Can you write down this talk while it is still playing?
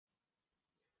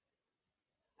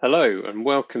Hello, and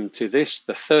welcome to the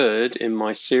third in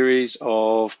my series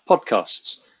of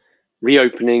podcasts,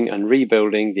 reopening and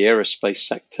rebuilding the aerospace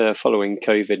sector following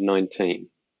COVID-19.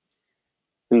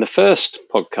 In the first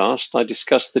podcast, I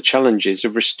discussed the challenges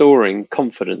of restoring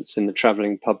confidence in the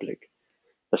travelling public.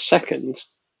 The second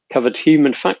covered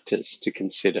human factors to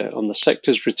consider on the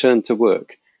sector's return to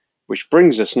work, which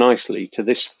brings us nicely to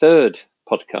this third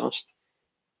podcast,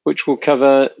 which will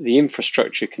cover the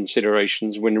infrastructure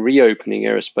considerations when reopening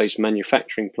aerospace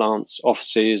manufacturing plants,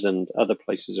 offices, and other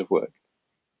places of work.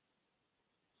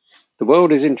 The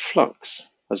world is in flux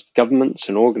as governments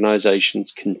and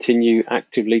organizations continue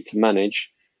actively to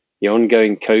manage the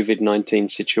ongoing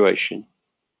COVID-19 situation.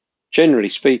 Generally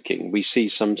speaking, we see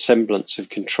some semblance of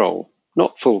control,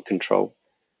 not full control,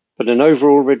 but an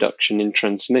overall reduction in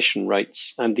transmission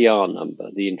rates and the R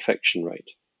number, the infection rate.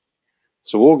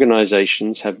 So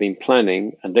organizations have been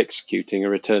planning and executing a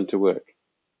return to work.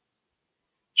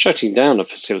 Shutting down a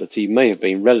facility may have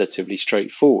been relatively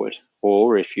straightforward,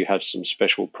 or if you have some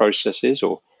special processes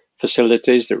or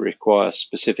facilities that require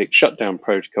specific shutdown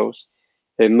protocols,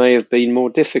 it may have been more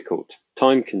difficult,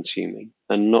 time-consuming,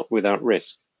 and not without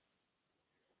risk.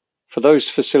 For those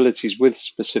facilities with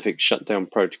specific shutdown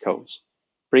protocols,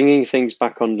 bringing things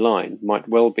back online might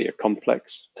well be a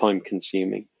complex,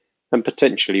 time-consuming, and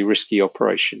potentially risky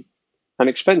operation, an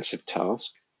expensive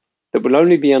task that will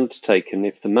only be undertaken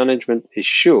if the management is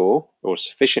sure, or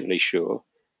sufficiently sure,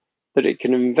 that it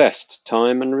can invest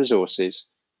time and resources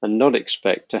and not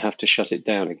expect to have to shut it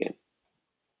down again.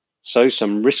 So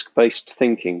some risk-based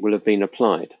thinking will have been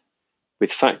applied,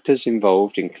 with factors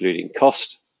involved including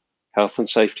cost, health and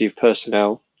safety of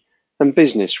personnel, and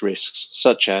business risks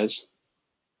such as,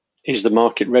 is the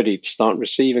market ready to start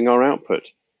receiving our output,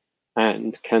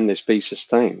 and can this be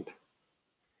sustained?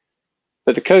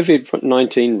 But the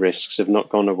COVID-19 risks have not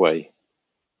gone away.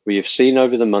 We have seen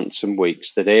over the months and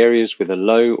weeks that areas with a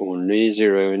low or near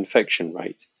zero infection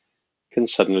rate can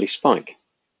suddenly spike,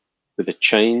 with a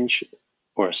change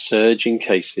or a surge in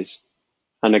cases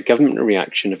and a government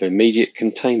reaction of immediate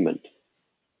containment,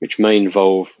 which may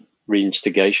involve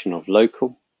reinstigation of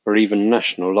local or even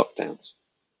national lockdowns.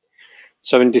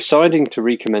 So in deciding to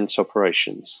recommence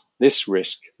operations, this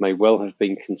risk may well have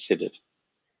been considered.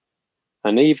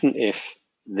 And even if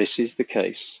this is the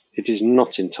case, it is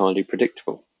not entirely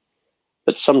predictable.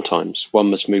 But sometimes one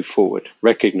must move forward,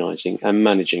 recognizing and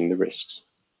managing the risks.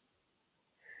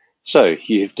 So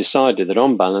you have decided that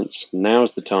on balance, now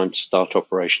is the time to start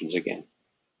operations again.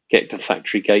 Get the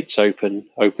factory gates open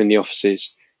the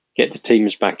offices, get the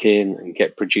teams back in, and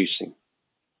get producing.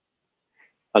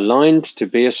 Aligned to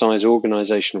BSI's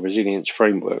organizational resilience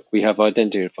framework, we have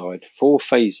identified 4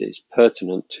 phases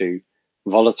pertinent to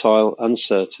volatile,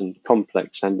 uncertain,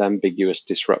 complex, and ambiguous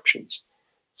disruptions,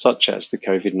 such as the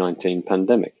COVID-19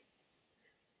 pandemic.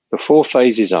 The 4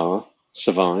 phases are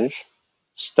survive,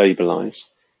 stabilize,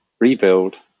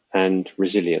 rebuild, and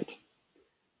resilient.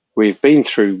 We've been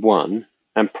through 1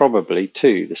 and probably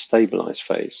 2, the stabilize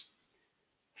phase.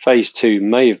 Phase 2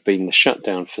 may have been the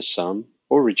shutdown for some,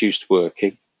 or reduced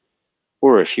working,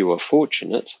 or if you are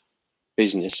fortunate,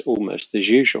 business almost as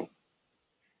usual.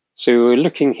 So we're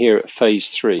looking here at phase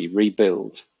 3,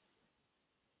 rebuild,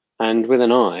 and with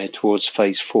an eye towards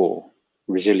phase 4,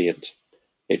 resilient.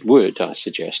 It would, I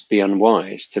suggest, be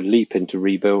unwise to leap into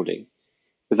rebuilding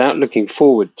without looking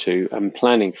forward to and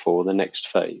planning for the next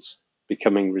phase,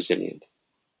 becoming resilient.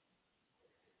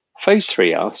 Phase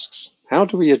 3 asks, how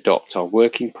do we adopt our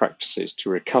working practices to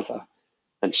recover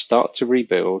and start to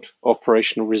rebuild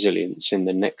operational resilience in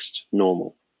the next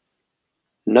normal?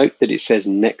 Note that it says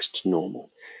next normal.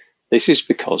 This is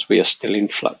because we are still in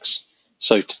flux,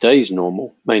 so today's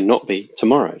normal may not be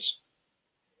tomorrow's.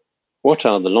 What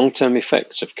are the long-term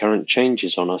effects of current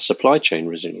changes on our supply chain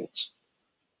resilience?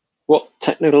 What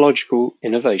technological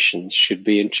innovations should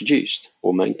be introduced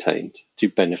or maintained to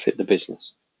benefit the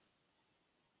business?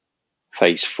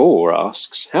 Phase 4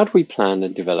 asks, how do we plan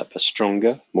and develop a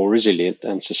stronger, more resilient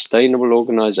and sustainable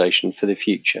organization for the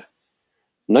future?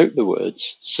 Note the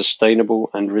words sustainable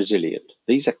and resilient.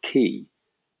 These are key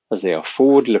as they are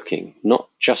forward-looking, not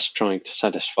just trying to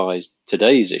satisfy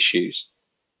today's issues,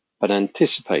 but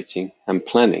anticipating and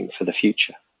planning for the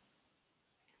future.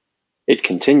 It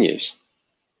continues.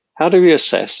 How do we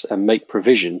assess and make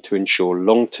provision to ensure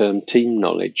long-term team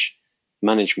knowledge,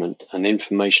 management, and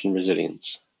information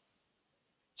resilience?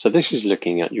 So this is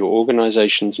looking at your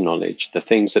organization's knowledge, the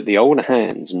things that the older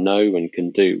hands know and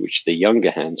can do, which the younger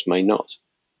hands may not.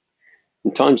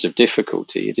 In times of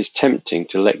difficulty, it is tempting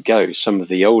to let go some of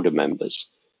the older members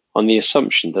on the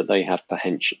assumption that they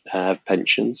have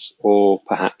pensions or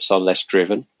perhaps are less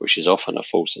driven, which is often a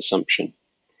false assumption,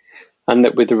 and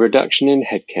that with a reduction in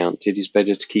headcount, it is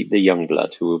better to keep the young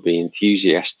blood who will be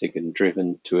enthusiastic and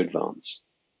driven to advance.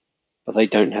 But they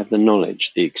don't have the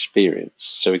knowledge, the experience,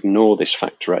 so ignore this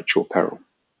factor at your peril.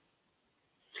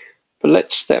 But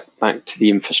let's step back to the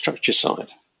infrastructure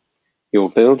side. Your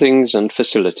buildings and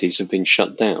facilities have been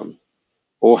shut down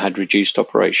or had reduced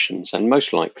operations and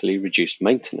most likely reduced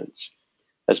maintenance,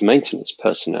 as maintenance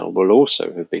personnel will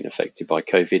also have been affected by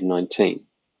COVID-19.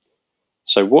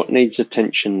 So what needs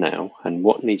attention now and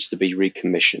what needs to be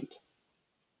recommissioned?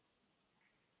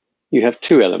 You have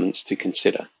two elements to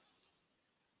consider.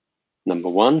 Number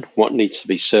one, what needs to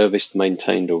be serviced,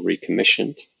 maintained, or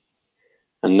recommissioned?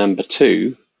 And number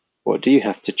two, what do you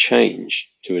have to change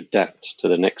to adapt to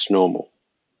the next normal?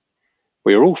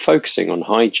 We are all focusing on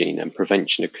hygiene and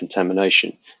prevention of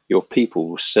contamination. Your people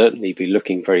will certainly be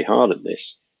looking very hard at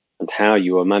this and how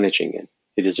you are managing it.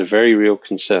 It is a very real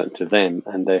concern to them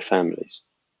and their families.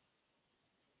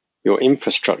 Your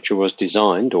infrastructure was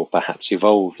designed, or perhaps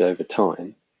evolved over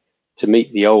time, to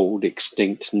meet the old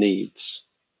extinct needs.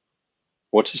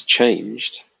 What has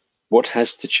changed? What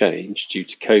has to change due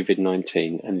to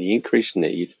COVID-19 and the increased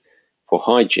need for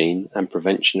hygiene and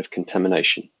prevention of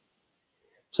contamination?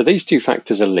 So these two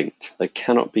factors are linked. They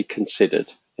cannot be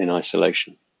considered in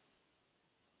isolation.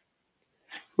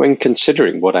 When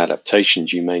considering what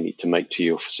adaptations you may need to make to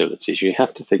your facilities, you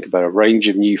have to think about a range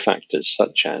of new factors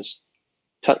such as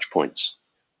touch points,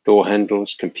 door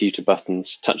handles, computer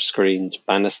buttons, touch screens,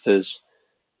 banisters,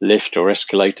 lift or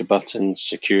escalator buttons,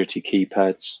 security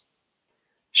keypads,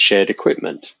 shared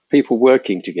equipment, people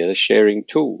working together sharing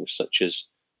tools such as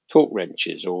torque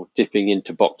wrenches or dipping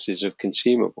into boxes of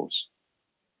consumables.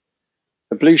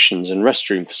 Ablutions and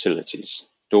restroom facilities,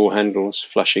 door handles,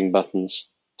 flushing buttons,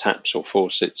 taps or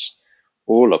faucets,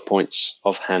 all are points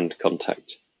of hand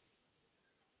contact.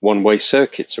 One-way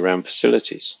circuits around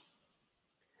facilities.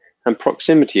 And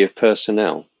proximity of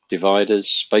personnel, dividers,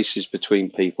 spaces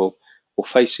between people, or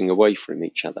facing away from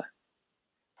each other.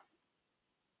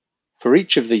 For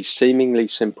each of these seemingly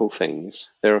simple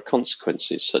things, there are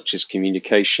consequences such as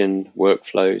communication,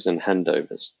 workflows, and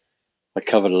handovers. I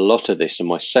covered a lot of this in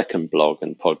my second blog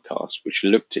and podcast, which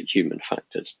looked at human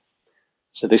factors.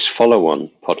 So this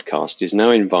follow-on podcast is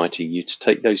now inviting you to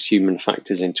take those human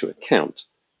factors into account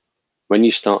when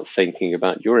you start thinking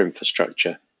about your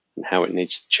infrastructure and how it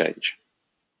needs to change.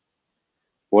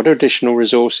 What additional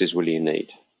resources will you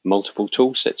need? Multiple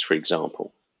tool sets, for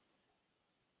example,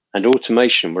 and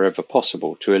automation wherever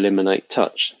possible to eliminate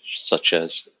touch, such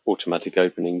as automatic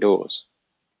opening doors.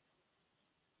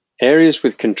 Areas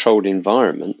with controlled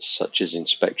environments, such as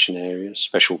inspection areas,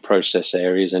 special process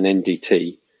areas, and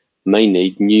NDT, may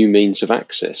need new means of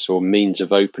access or means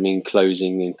of opening,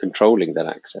 closing, and controlling that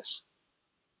access.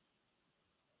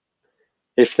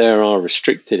 If there are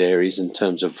restricted areas in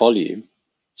terms of volume,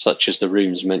 such as the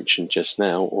rooms mentioned just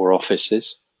now, or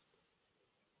offices,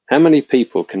 how many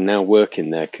people can now work in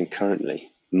there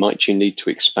concurrently? Might you need to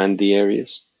expand the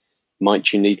areas?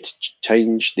 Might you need to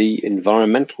change the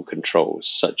environmental controls,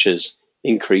 such as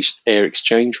increased air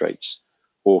exchange rates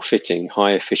or fitting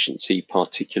high efficiency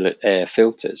particulate air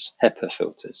filters, HEPA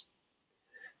filters?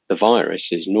 The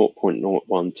virus is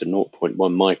 0.01 to 0.1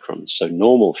 microns, so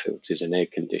normal filters in air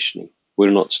conditioning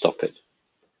will not stop it.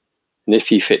 And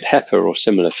if you fit HEPA or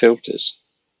similar filters,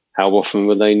 how often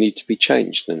will they need to be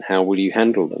changed and how will you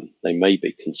handle them? They may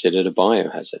be considered a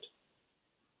biohazard,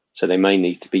 so they may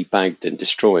need to be bagged and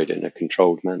destroyed in a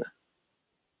controlled manner.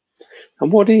 And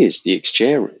what is the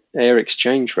air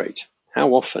exchange rate? How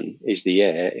often is the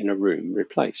air in a room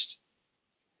replaced?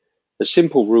 The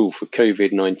simple rule for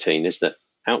COVID-19 is that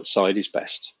outside is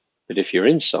best, but if you're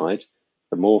inside,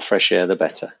 the more fresh air the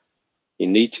better. You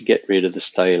need to get rid of the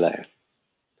stale air.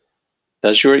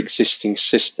 Does your existing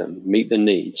system meet the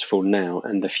needs for now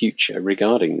and the future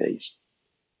regarding these?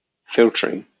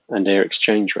 Filtering and air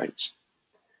exchange rates.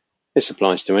 This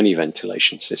applies to any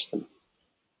ventilation system.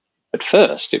 At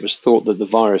first, it was thought that the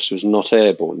virus was not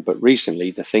airborne, but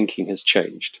recently the thinking has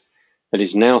changed. It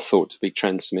is now thought to be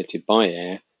transmitted by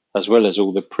air, as well as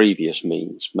all the previous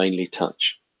means, mainly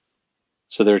touch.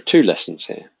 So there are two lessons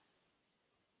here.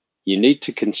 You need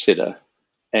to consider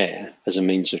air as a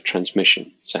means of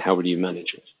transmission, so how will you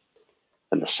manage it?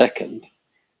 And the second,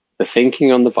 the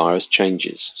thinking on the virus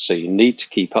changes, so you need to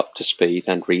keep up to speed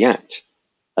and react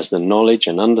as the knowledge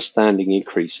and understanding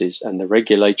increases and the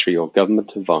regulatory or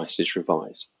government advice is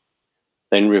revised.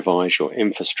 Then revise your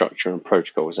infrastructure and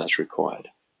protocols as required.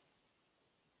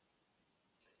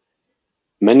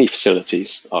 Many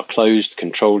facilities are closed,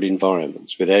 controlled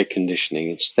environments with air conditioning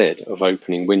instead of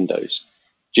opening windows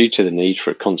due to the need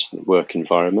for a constant work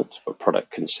environment for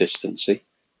product consistency,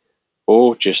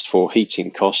 or just for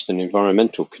heating cost and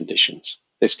environmental conditions.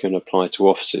 This can apply to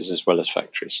offices as well as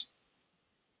factories.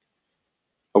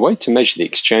 A way to measure the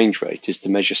exchange rate is to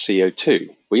measure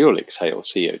CO2. We all exhale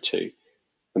CO2,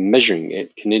 and measuring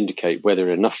it can indicate whether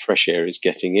enough fresh air is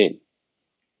getting in.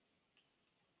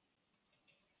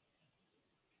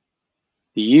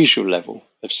 The usual level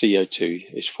of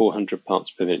CO2 is 400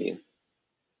 parts per million.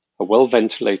 A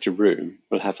well-ventilated room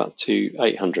will have up to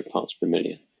 800 parts per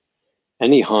million.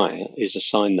 Any higher is a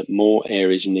sign that more air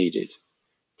is needed.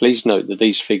 Please note that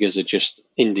these figures are just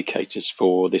indicators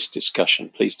for this discussion.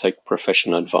 Please take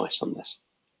professional advice on this.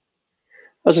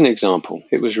 As an example,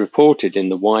 it was reported in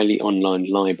the Wiley Online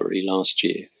Library last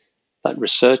year that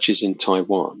researchers in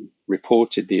Taiwan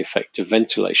reported the effect of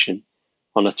ventilation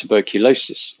on a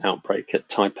tuberculosis outbreak at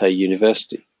Taipei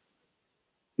University.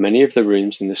 Many of the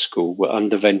rooms in the school were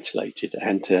underventilated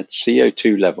and had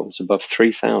CO2 levels above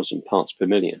 3,000 parts per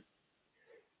million.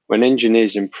 When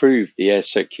engineers improved the air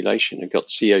circulation and got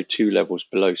CO2 levels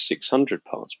below 600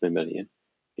 parts per million,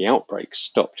 the outbreak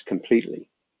stopped completely.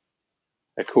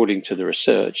 According to the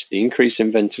research, the increase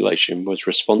in ventilation was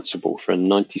responsible for a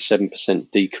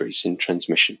 97% decrease in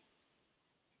transmission.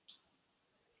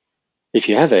 If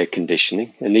you have air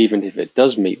conditioning, and even if it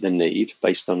does meet the need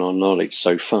based on our knowledge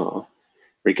so far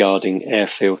regarding air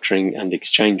filtering and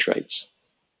exchange rates,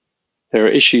 there are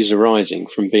issues arising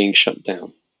from being shut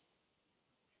down.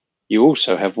 You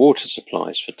also have water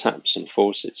supplies for taps and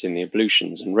faucets in the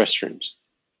ablutions and restrooms,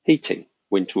 heating,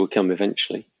 winter will come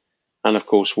eventually, and of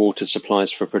course water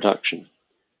supplies for production.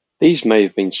 These may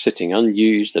have been sitting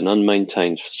unused and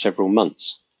unmaintained for several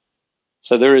months.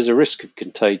 So there is a risk of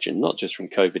contagion, not just from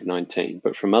COVID-19,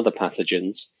 but from other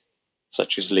pathogens,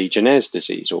 such as Legionnaire's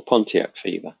disease or Pontiac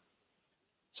fever.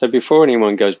 So before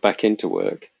anyone goes back into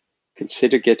work,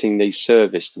 consider getting these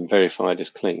serviced and verified as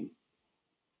clean.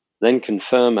 Then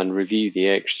confirm and review the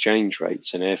air exchange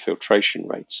rates and air filtration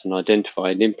rates and identify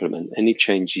and implement any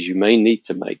changes you may need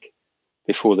to make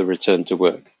before the return to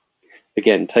work.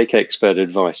 Again, take expert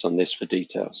advice on this for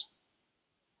details.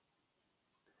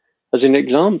 As an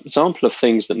example of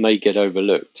things that may get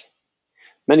overlooked,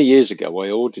 many years ago I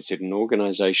audited an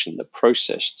organization that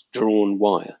processed drawn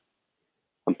wire,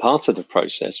 and part of the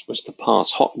process was to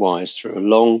pass hot wires through a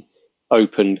long,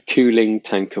 open, cooling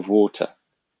tank of water,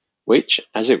 which,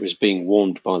 as it was being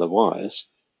warmed by the wires,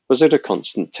 was at a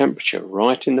constant temperature,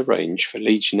 right in the range for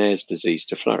Legionnaire's disease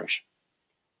to flourish.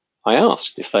 I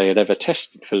asked if they had ever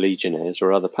tested for Legionnaires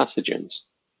or other pathogens,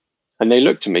 and they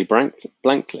looked at me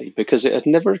blankly because it had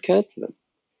never occurred to them.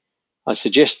 I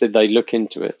suggested they look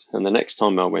into it, and the next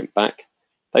time I went back,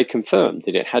 they confirmed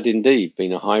that it had indeed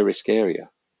been a high-risk area,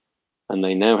 and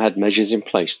they now had measures in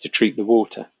place to treat the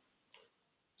water.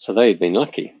 So they had been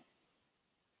lucky.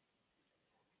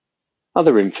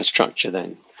 Other infrastructure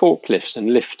then, forklifts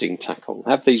and lifting tackle,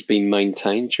 have these been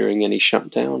maintained during any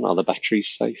shutdown? Are the batteries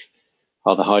safe?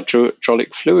 Are the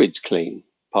hydraulic fluids clean?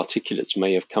 Particulates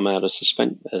may have come out of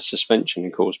suspension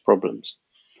and caused problems.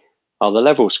 Are the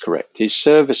levels correct? Is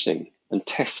servicing and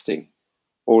testing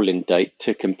all in date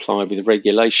to comply with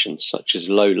regulations such as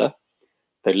LOLA,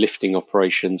 the lifting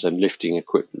operations and lifting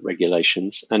equipment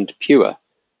regulations, and PURE,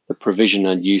 the provision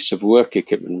and use of work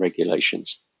equipment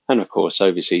regulations, and of course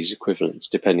overseas equivalents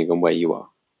depending on where you are.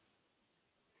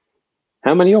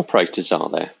 How many operators are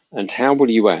there, and how will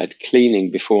you add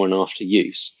cleaning before and after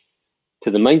use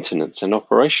to the maintenance and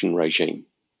operation regime?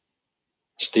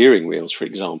 Steering wheels, for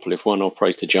example, if one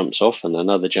operator jumps off and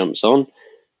another jumps on,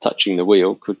 touching the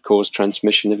wheel could cause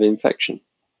transmission of infection.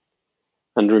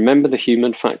 And remember the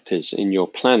human factors in your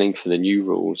planning for the new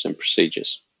rules and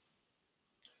procedures.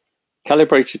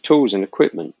 Calibrated tools and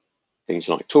equipment, things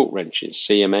like torque wrenches,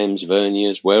 CMMs,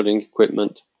 verniers, welding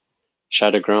equipment,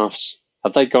 shadowgraphs,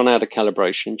 have they gone out of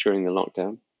calibration during the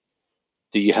lockdown?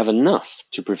 Do you have enough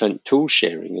to prevent tool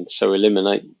sharing and so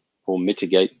eliminate or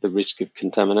mitigate the risk of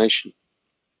contamination?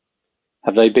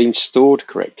 Have they been stored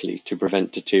correctly to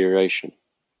prevent deterioration?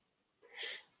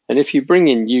 And if you bring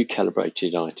in new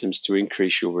calibrated items to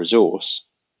increase your resource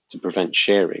to prevent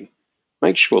sharing,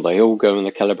 make sure they all go in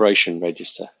the calibration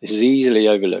register. This is easily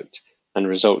overlooked and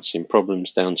results in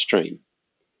problems downstream.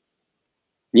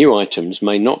 New items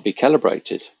may not be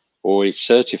calibrated or is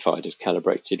certified as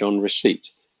calibrated on receipt,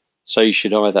 so you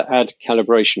should either add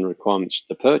calibration requirements to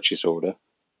the purchase order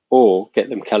or get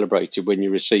them calibrated when you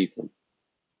receive them.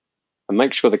 And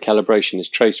make sure the calibration is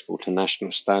traceable to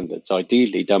national standards,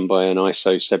 ideally done by an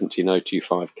ISO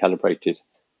 17025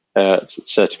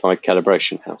 certified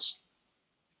calibration house.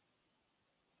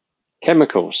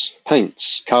 Chemicals,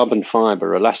 paints, carbon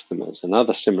fiber, elastomers, and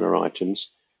other similar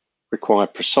items require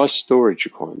precise storage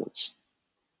requirements.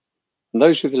 and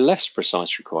those with less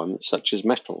precise requirements, such as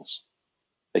metals.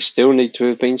 They still need to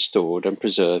have been stored and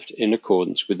preserved in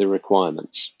accordance with the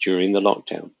requirements during the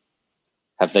lockdown.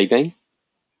 Have they been?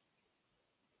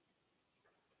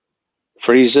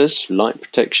 Freezers, light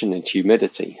protection and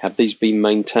humidity, have these been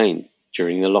maintained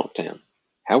during the lockdown?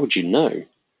 How would you know?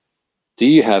 Do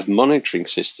you have monitoring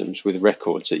systems with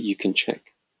records that you can check?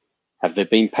 Have there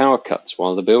been power cuts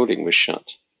while the building was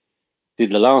shut? Did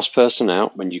the last person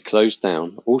out when you closed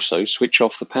down also switch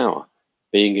off the power,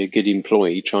 being a good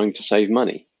employee trying to save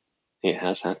money? It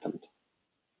has happened.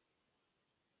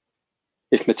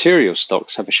 If material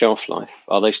stocks have a shelf life,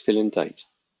 are they still in date?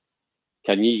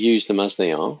 Can you use them as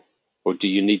they are, or do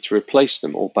you need to replace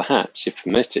them, or perhaps, if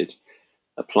permitted,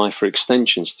 apply for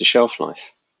extensions to shelf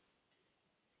life?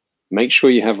 Make sure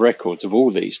you have records of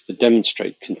all these to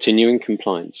demonstrate continuing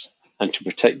compliance and to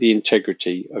protect the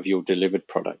integrity of your delivered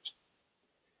product.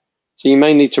 So you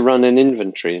may need to run an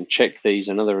inventory and check these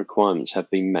and other requirements have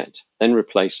been met, then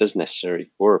replace as necessary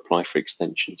or apply for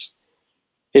extensions.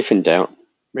 If in doubt,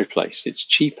 replace. It's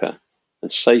cheaper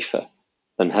and safer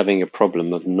than having a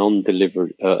problem of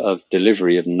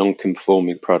delivery of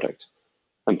non-conforming product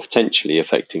and potentially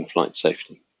affecting flight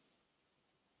safety.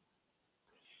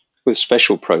 With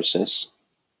special process,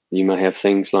 you may have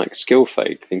things like skill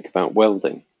fade. Think about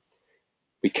welding.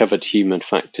 We covered human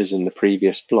factors in the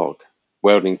previous blog.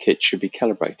 Welding kits should be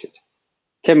calibrated.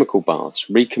 Chemical baths,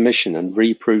 recommission and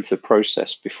reprove the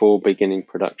process before beginning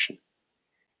production.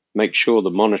 Make sure the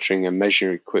monitoring and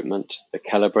measuring equipment, the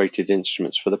calibrated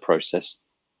instruments for the process,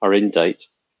 are in date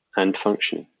and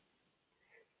functioning.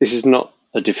 This is not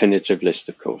a definitive list,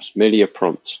 of course, merely a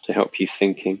prompt to help you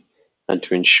thinking and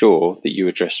to ensure that you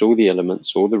address all the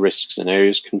elements, all the risks and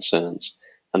areas of concerns,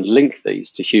 and link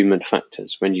these to human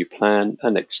factors when you plan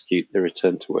and execute the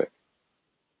return to work.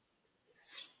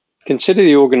 Consider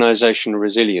the organizational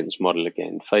resilience model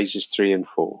again, phases 3 and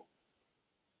 4.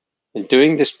 In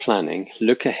doing this planning,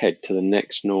 look ahead to the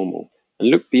next normal and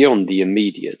look beyond the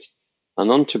immediate and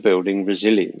onto building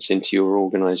resilience into your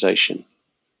organization.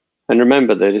 And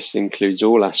remember that this includes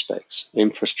all aspects: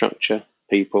 infrastructure,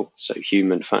 people, so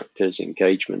human factors,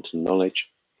 engagement and knowledge,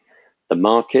 the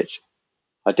market,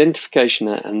 identification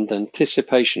and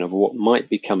anticipation of what might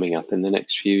be coming up in the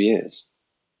next few years.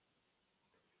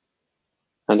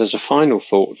 And as a final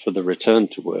thought for the return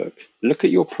to work, look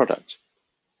at your product.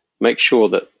 Make sure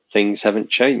that things haven't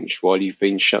changed while you've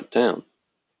been shut down,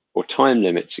 or time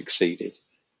limits exceeded,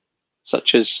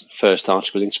 such as first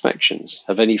article inspections.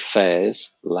 Have any fares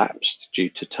lapsed due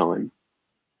to time?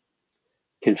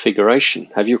 Configuration.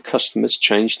 Have your customers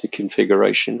changed the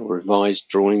configuration or revised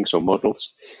drawings or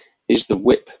models? Is the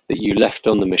whip that you left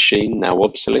on the machine now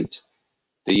obsolete?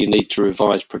 Do you need to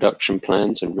revise production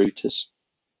plans and routers?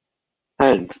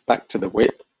 And back to the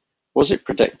whip, was it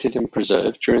protected and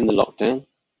preserved during the lockdown?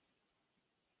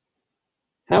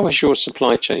 How has your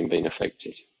supply chain been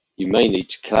affected? You may need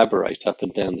to collaborate up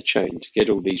and down the chain to get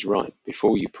all these right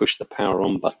before you push the power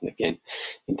on button again.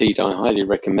 Indeed, I highly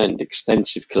recommend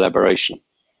extensive collaboration.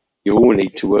 You all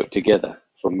need to work together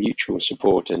for mutual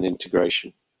support and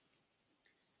integration.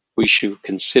 We shall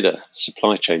consider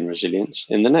supply chain resilience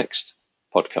in the next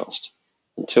podcast.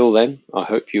 Until then, I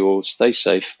hope you all stay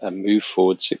safe and move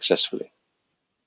forward successfully.